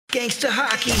Gangsta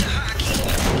hockey.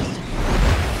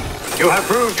 You have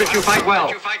proved that you fight well.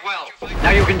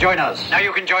 Now you can join us.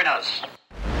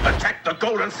 Attack the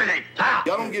Golden City.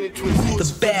 Y'all don't get it twisted. The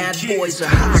bad boys of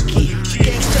hockey.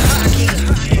 Gangsta hockey.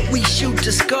 We shoot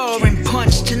to score and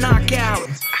punch to knock out.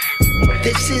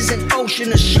 This is an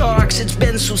ocean of sharks, it's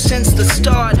been so since the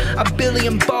start. A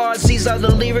billion bars, these are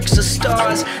the lyrics of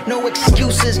stars. No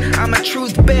excuses, I'm a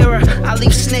truth bearer. I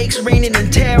leave snakes raining in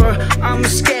terror. I'm a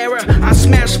scarer, I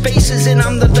smash faces and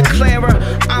I'm the declarer.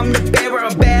 I'm the bearer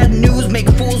of bad news, make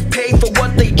fools pay for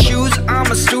what they choose.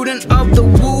 I'm a student of the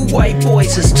Wu, white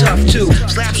boys is tough too.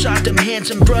 Slap shot them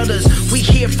handsome brothers, we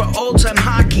here for old time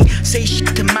hockey. Say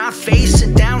shit to my face,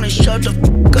 sit down and shut the f***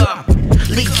 up.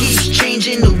 League keeps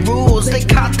changing the rules. They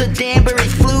caught the Danbury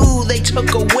flu. They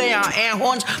took away our air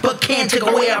horns, but can't take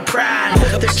away our pride.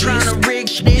 They're trying to rig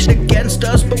shit against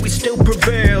us, but we still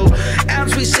prevail.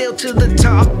 As we sail to the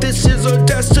top, this is our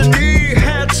destiny.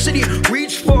 Hat City,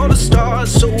 reach for the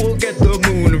stars, so we'll get the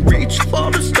moon. Reach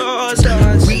for the stars,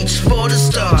 reach for the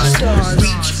stars,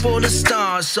 reach for the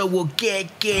stars, so we'll get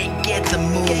the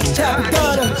moon.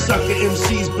 Cappadonna. Sucker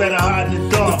MCs better hide in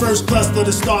the dark. The first cluster of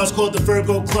the stars called the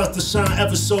Virgo cluster shine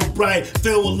ever so bright,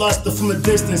 filled with luster from a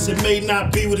distance. It may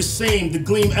not be what it seemed. The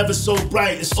gleam ever so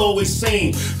bright, it's always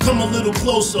seen. Come a little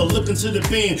closer, look into the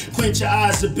beam, quench your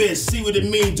eyes a bit, see what it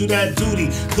mean. Do that duty.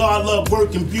 God love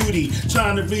work and beauty,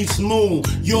 trying to reach the moon.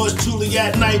 Yours truly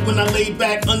at night when I lay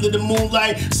back under the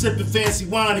moonlight, sipping fancy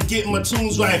wine and getting my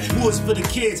tunes right. Woods for the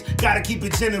kids, gotta keep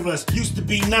it generous. Used to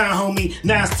be 9, homie,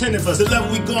 now it's 10 of us. The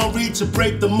level we gon' reach to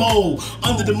break the mold.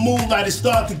 Under the moonlight it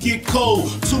start to get cold.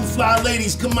 2 fly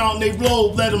ladies come out and they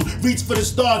roll. Let them reach for the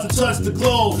stars and touch the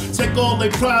globe. Take all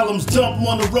their problems, dump them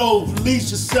on the road.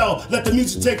 Release yourself, let the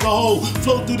music take a hold.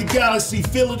 Flow through the galaxy,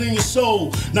 feel it in your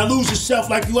soul. Now lose yourself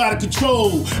like you out of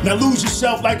control. Now lose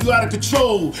yourself like you out of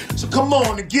control. So come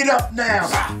on and get up now.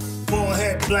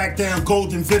 Forehead black down,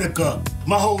 golden vinegar.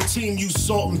 My whole team use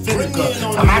salt and vinegar.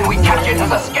 The man we captured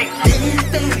has escaped.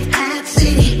 Danbury, Hat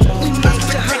City, we must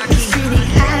protect the city.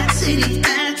 Hat City,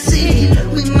 Hat City,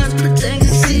 we must protect the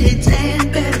city.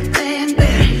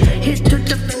 Danbury, here to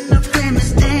defend the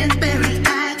famous. Danbury,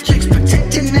 hat tricks,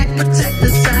 protect your neck, protect the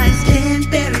sides.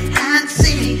 Danbury, Hat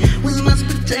City, we must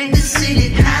protect the city.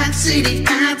 Hat City,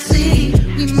 Hat City,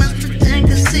 we must protect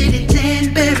the city.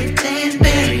 Danbury,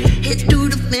 here to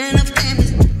defend the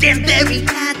famous. Danbury,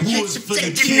 hat tricks,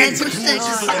 protect your neck, protect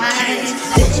the sides.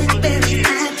 Danbury,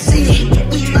 Hat City,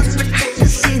 we must protect the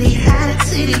city. Hat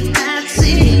City, Hat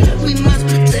City, we must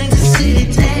protect the city.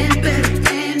 Danbury,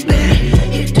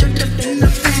 here to defend the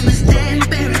famous.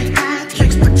 Danbury, hat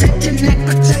tricks, protect your neck,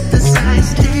 protect the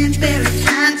sides. Danbury,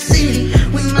 Hat City,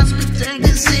 we must protect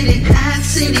the city. Hat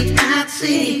City, Hat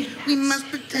City, we must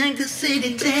protect the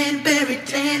city. Danbury,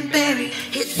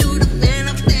 here to defend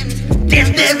the famous.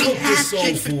 Danbury, hat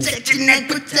tricks, protect your neck,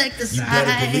 protect the sides.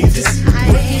 Danbury,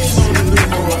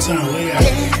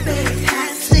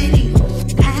 Hat City,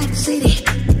 Hat City,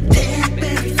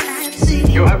 Danbury, Hat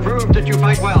City. You have proved that you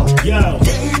fight well. Yo.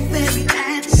 Danbury,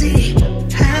 Hat City,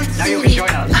 Hat City. Now you can join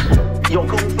us. Yo,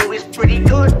 go